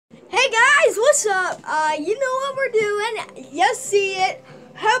what's up? You know what we're doing. You see it.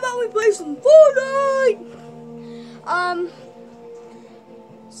 How about we play some Fortnite?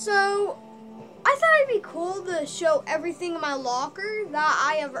 So I thought it'd be cool to show everything in my locker that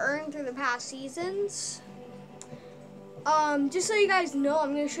I have earned through the past seasons. Just so you guys know,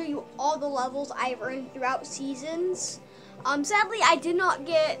 I'm going to show you all the levels I've earned throughout seasons. Sadly, I did not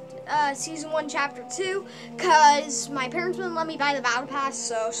get Season 1, Chapter 2, because my parents wouldn't let me buy the Battle Pass,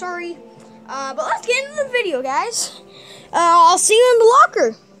 so sorry. But let's get into the video, guys. I'll see you in the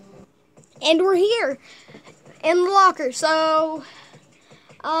locker. And we're here in the locker, so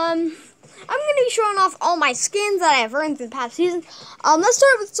I'm going to be showing off all my skins that I've earned through the past season. Let's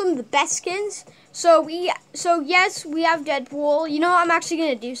start with some of the best skins. So yes, we have Deadpool. You know, I'm actually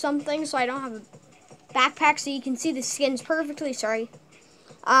going to do something so I don't have a backpack so you can see the skins perfectly. Sorry.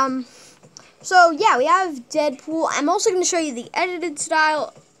 So yeah, we have Deadpool. I'm also going to show you the edited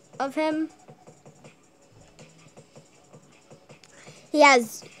style of him. He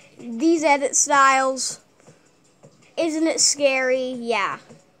has these edit styles. Isn't it scary? Yeah.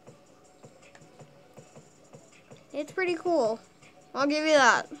 It's pretty cool. I'll give you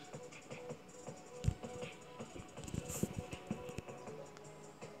that.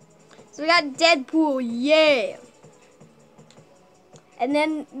 So we got Deadpool, yeah. And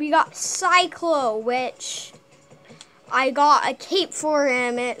then we got Cyclo, which I got a cape for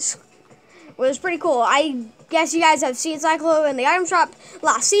him. It was pretty cool. I guess you guys have seen Cyclo in the item shop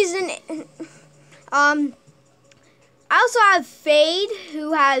last season. I also have Fade,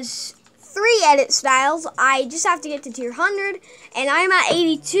 who has 3 edit styles. I just have to get to tier 100, and I'm at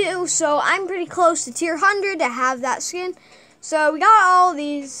 82, so I'm pretty close to tier 100 to have that skin. So we got all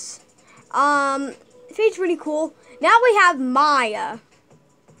these. Fade's pretty cool. Now we have Maya,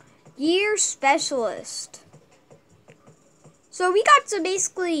 Gear Specialist. So we got to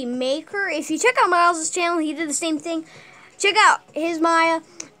basically make her. If you check out Miles' channel, he did the same thing. Check out his Maya.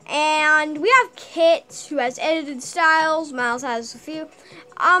 And we have Kit, who has edited styles. Miles has a few.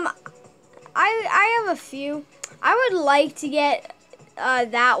 I have a few. I would like to get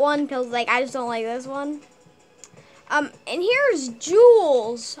that one because like I just don't like this one. And here's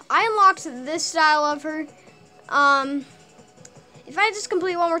Jules. I unlocked this style of her. If I just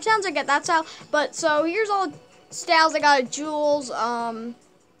complete one more challenge, I get that style. But so here's all the styles I got of Jules.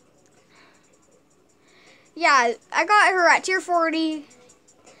 Yeah, I got her at tier 40.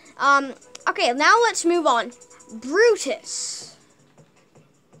 Okay, now let's move on. Brutus.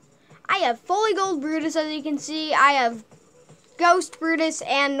 I have fully gold Brutus, as you can see. I have Ghost Brutus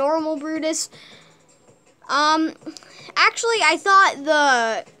and normal Brutus. Actually, I thought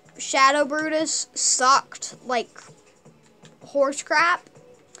the Shadow Brutus sucked like horse crap,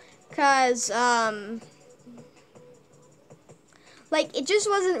 cause like it just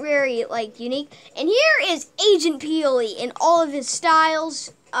wasn't very like unique. And here is Agent Peely in all of his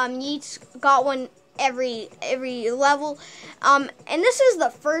styles. Yeet's got one every level. And this is the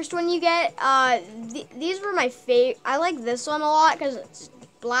first one you get. These were my favorite. I like this one a lot because it's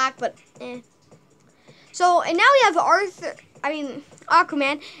black, but eh. So, and now we have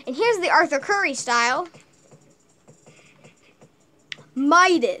Aquaman, and here's the Arthur Curry style.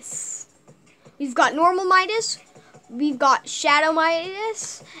 Midas. We've got normal Midas, we've got Shadow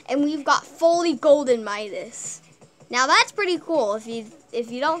Midas, and we've got fully golden Midas. Now that's pretty cool. If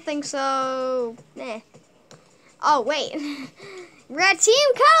you don't think so, eh. Oh wait, we're at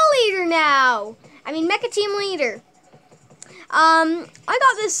Team Cuddle Leader now. Mecha Team Leader. I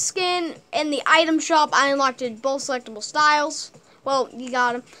got this skin in the item shop. I unlocked both selectable styles. Well, you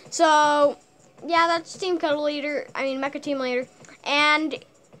got them. So, yeah, that's Team Cuddle Leader. Mecha Team Leader. And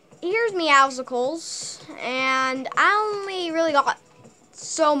here's Meowsicles. And I only really got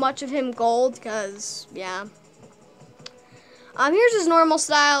so much of him gold, because, yeah. Here's his normal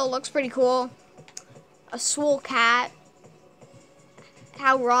style. Looks pretty cool. A swole cat.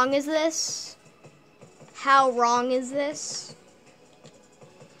 How wrong is this? How wrong is this?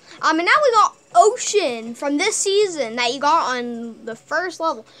 And now we got Ocean from this season that you got on the first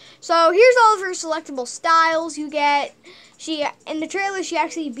level. So here's all of her selectable styles you get. In the trailer, she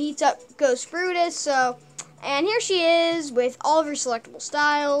actually beats up Ghost Brutus. So, and here she is with all of her selectable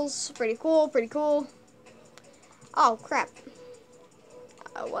styles. Pretty cool, pretty cool. Oh crap!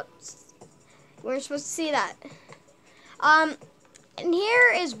 Whoops. We weren't supposed to see that. And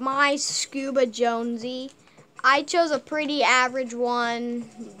here is my Scuba Jonesy. I chose a pretty average one.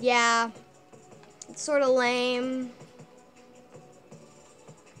 Yeah, it's sort of lame.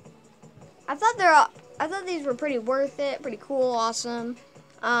 I thought these were pretty worth it, pretty cool, awesome.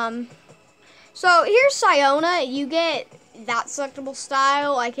 So here's Siona. You get that selectable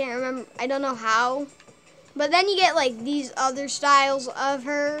style. I can't remember. I don't know how. But then you get like these other styles of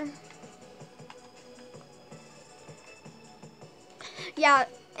her. Yeah,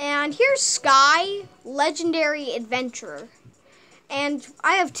 and here's Sky, Legendary Adventurer. And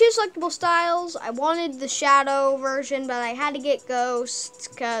I have 2 selectable styles. I wanted the Shadow version, but I had to get Ghost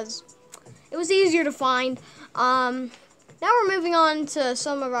because it was easier to find. Now we're moving on to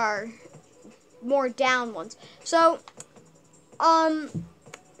some of our more down ones. So,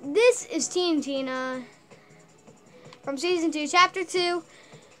 this is Tina from Season 2, Chapter 2.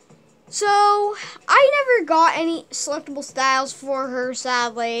 So, I never got any selectable styles for her,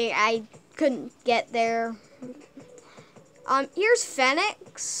 sadly. I couldn't get there. Here's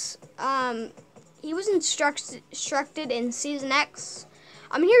Phoenix. He was instructed in Season X.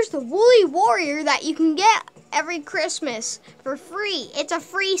 Here's the Woolly Warrior that you can get every Christmas for free. It's a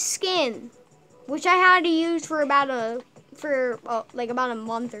free skin, which I had to use for about a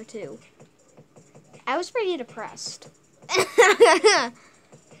month or 2. I was pretty depressed.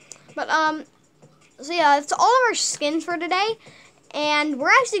 But so yeah, that's all of our skins for today. And we're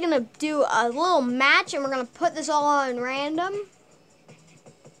actually gonna do a little match, and we're gonna put this all on random.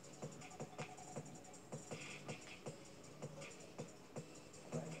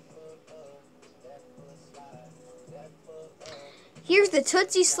 Here's the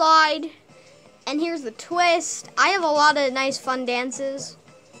Tootsie Slide, and here's the Twist. I have a lot of nice fun dances.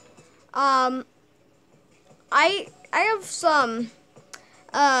 I have some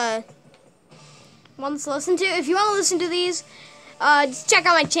ones to listen to. If you want to listen to these, just check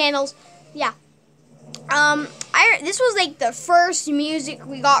out my channels. Yeah. This was like the first music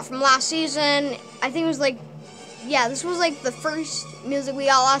we got from last season. I think it was like, yeah, this was like the first music we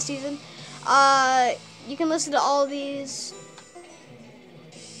got last season. You can listen to all of these.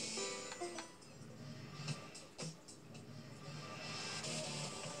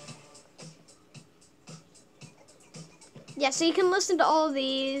 Yeah, so you can listen to all of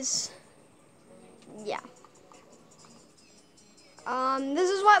these. Yeah. This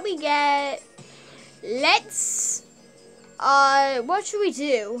is what we get. Let's, what should we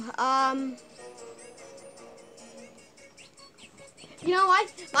do? You know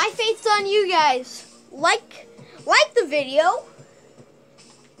what? My faith's on you guys. Like the video,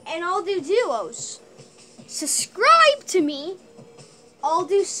 and I'll do duos. Subscribe to me, I'll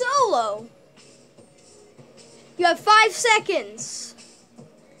do solo. You have 5 seconds.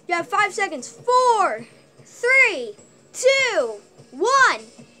 You have 5 seconds. 4, 3, 2, 1.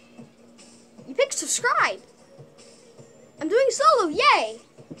 You pick subscribe. I'm doing solo, yay.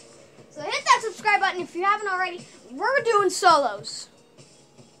 So hit that subscribe button if you haven't already. We're doing solos.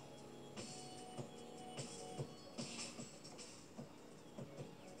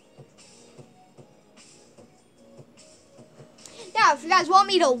 Now, if you guys want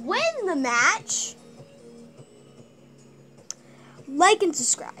me to win the match, like and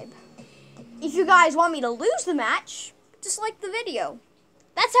subscribe. If you guys want me to lose the match, just like the video.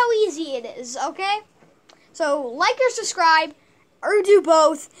 That's how easy it is, okay? So, like or subscribe, or do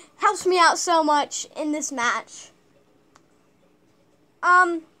both. Helps me out so much in this match.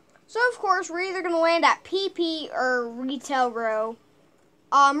 So of course, we're either going to land at PP or Retail Row.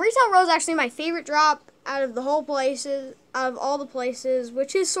 Retail Row is actually my favorite drop out of all the places,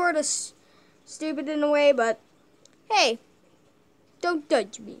 which is sort of stupid in a way, but hey, don't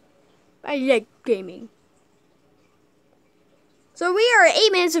judge me. I like gaming. So we are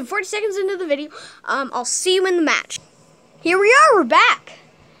 8 minutes and 40 seconds into the video. I'll see you in the match. Here we are, we're back.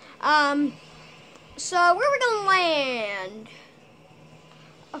 So where are we gonna land?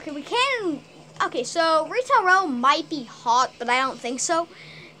 Okay, so Retail Row might be hot, but I don't think so.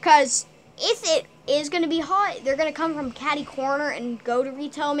 Because if it is gonna be hot, they're gonna come from Catty Corner and go to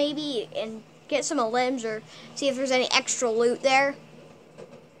Retail maybe and get some limbs or see if there's any extra loot there.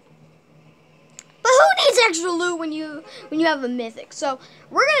 But who needs extra loot when you have a mythic? So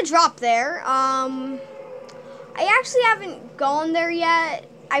we're gonna drop there. I actually haven't gone there yet.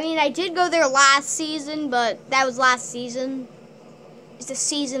 I mean, I did go there last season, but that was last season. It's a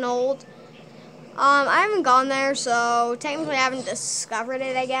season old. I haven't gone there, so technically I haven't discovered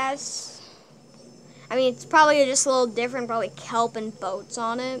it, I guess. I mean, it's probably just a little different, probably kelp and boats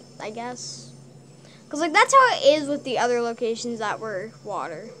on it, I guess. Because, like, that's how it is with the other locations that were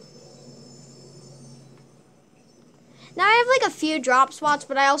water. Now, I have, like, a few drop spots,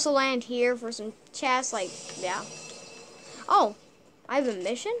 but I also land here for some chests, like, yeah. Oh, I have a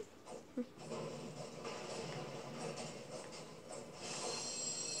mission?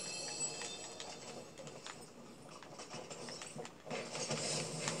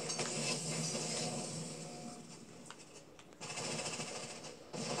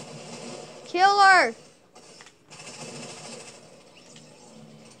 Kill her.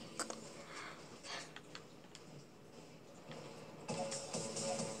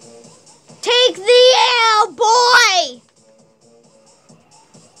 Take the L, boy!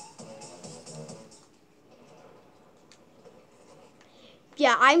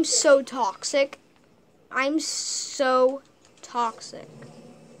 Yeah, I'm so toxic. I'm so toxic.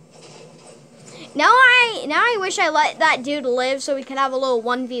 Now I wish I let that dude live so we could have a little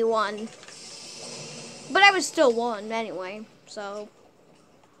 1v1. But I would still won anyway, so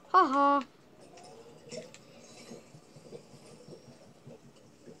haha.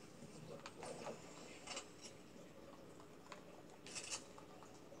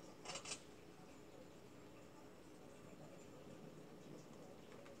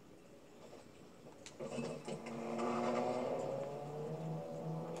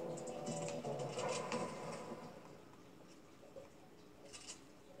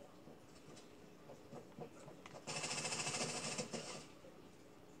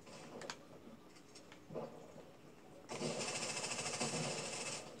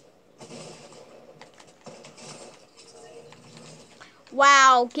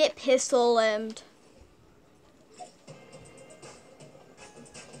 Wow, get pistol limbed.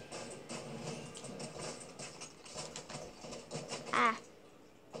 Ah.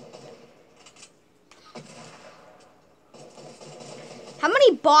 How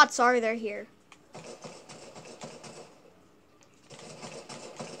many bots are there here?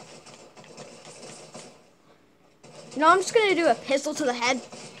 You know, I'm just gonna do a pistol to the head.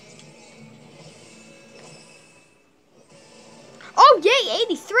 Oh, yay,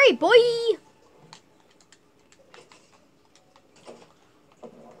 83, boy!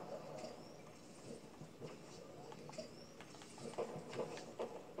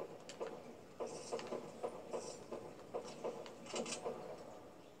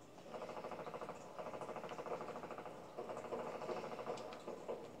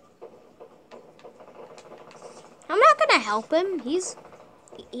 I'm not gonna help him.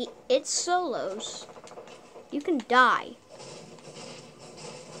 It's solos. You can die.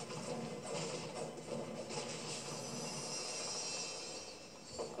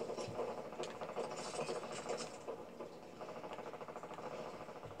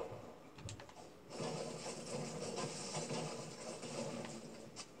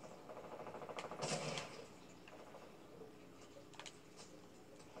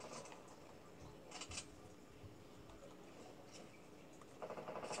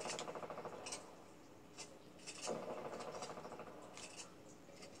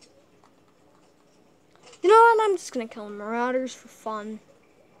 You know what? I'm just gonna kill marauders for fun.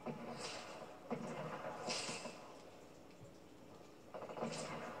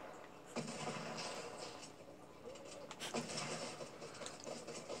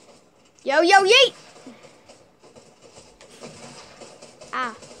 Yo, yo, yeet!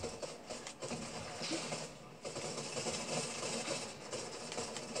 Ah.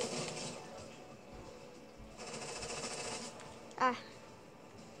 Ah.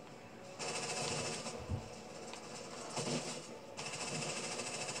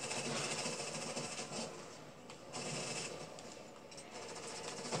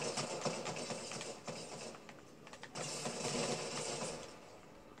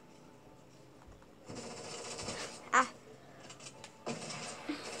 Ah.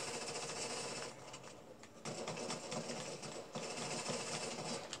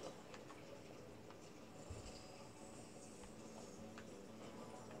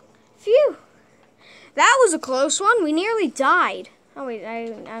 Phew. That was a close one. We nearly died. Oh wait,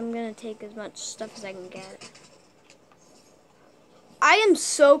 I'm gonna take as much stuff as I can get. I am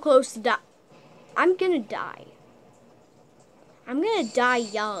so close to die. I'm gonna die. I'm gonna die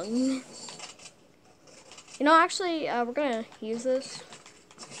young. You know, actually, we're gonna use this.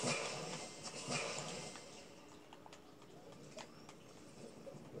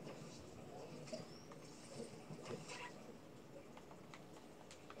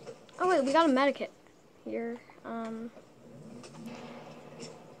 Oh wait, we got a medikit here. I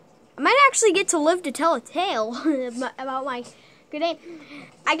might actually get to live to tell a tale about my good aim.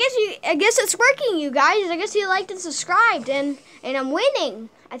 I guess it's working, you guys. I guess you liked and subscribed, and I'm winning.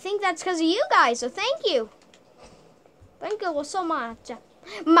 I think that's because of you guys. So thank you. Thank you so much,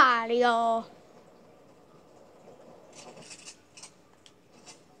 Mario.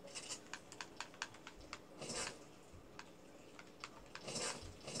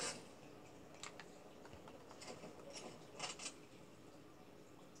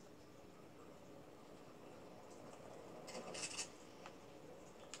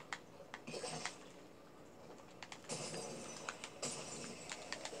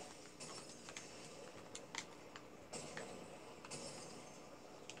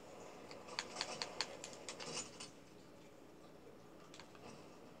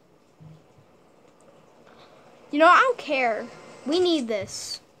 You know, I don't care. We need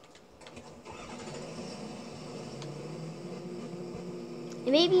this.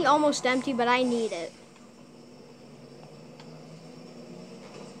 It may be almost empty, but I need it.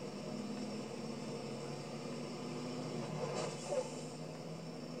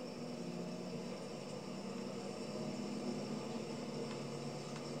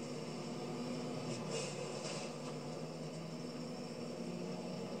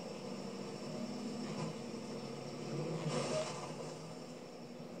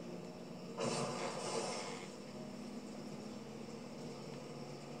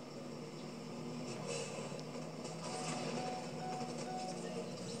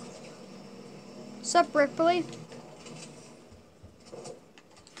 Sup, Ripley?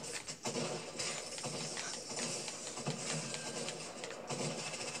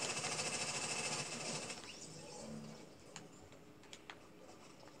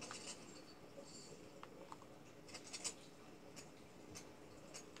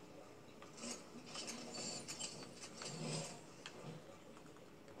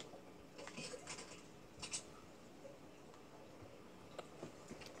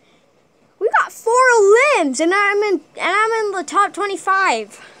 We got 4 limbs, and I'm in the top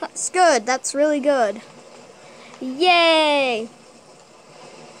 25. That's good. That's really good. Yay!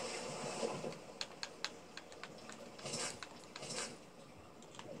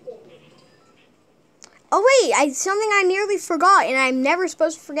 Oh wait, something I nearly forgot, and I'm never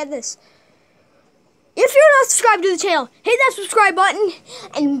supposed to forget this. If you're not subscribed to the channel, hit that subscribe button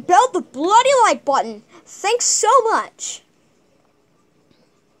and bell the bloody like button. Thanks so much.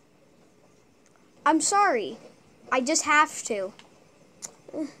 I'm sorry. I just have to.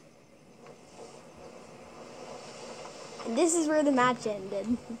 And this is where the match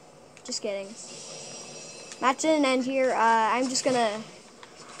ended. Just kidding. Match didn't end here. I'm just gonna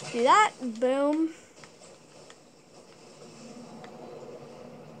do that. Boom.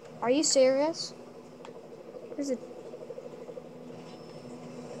 Are you serious? Where's it?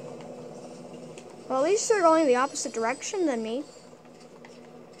 Well, at least they're going the opposite direction than me.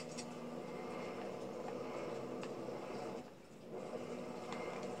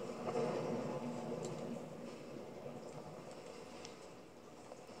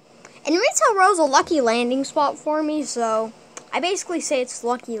 And Retail Row's a lucky landing spot for me, so I basically say it's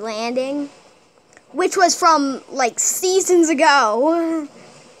lucky landing, which was from like seasons ago.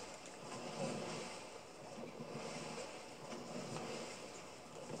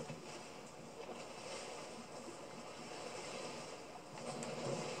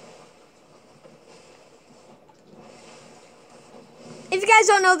 If you guys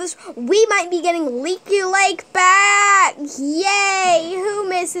don't know this, we might be getting Leaky Lake back! Yay! Who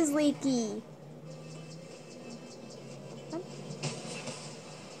misses Leaky?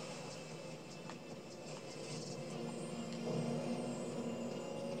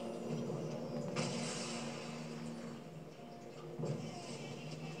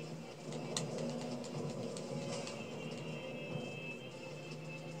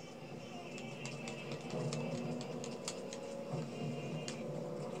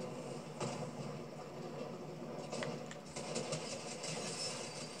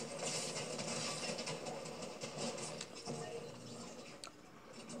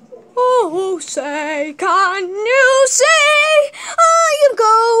 Oh, say, can you see I am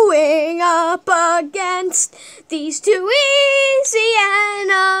going up against these 2 easy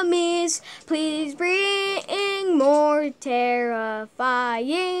enemies? Please bring more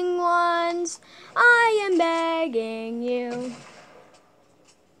terrifying ones. I am begging you.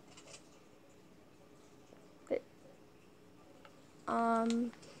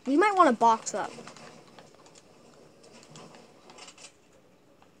 We might want to box up.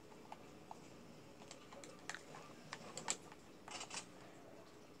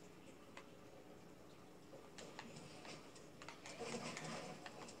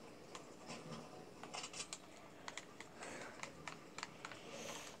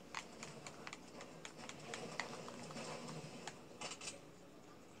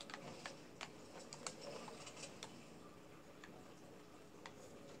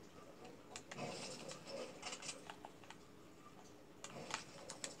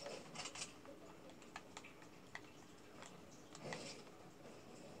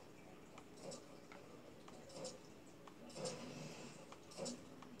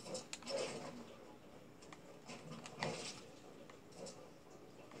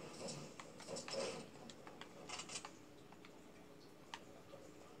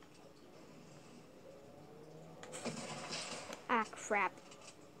 Ah, crap.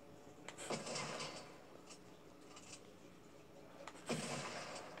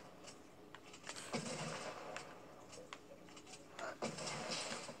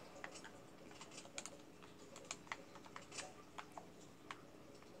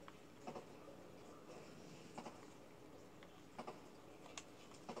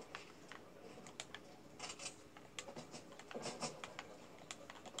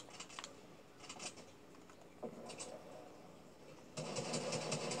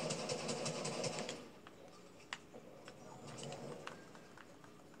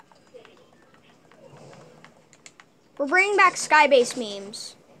 We're bringing back sky-based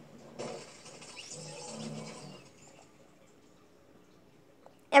memes.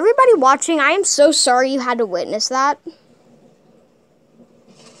 Everybody watching, I am so sorry you had to witness that.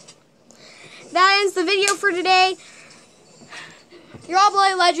 That ends the video for today. You're all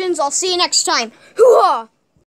Blade Legends. I'll see you next time. Hoo-ha!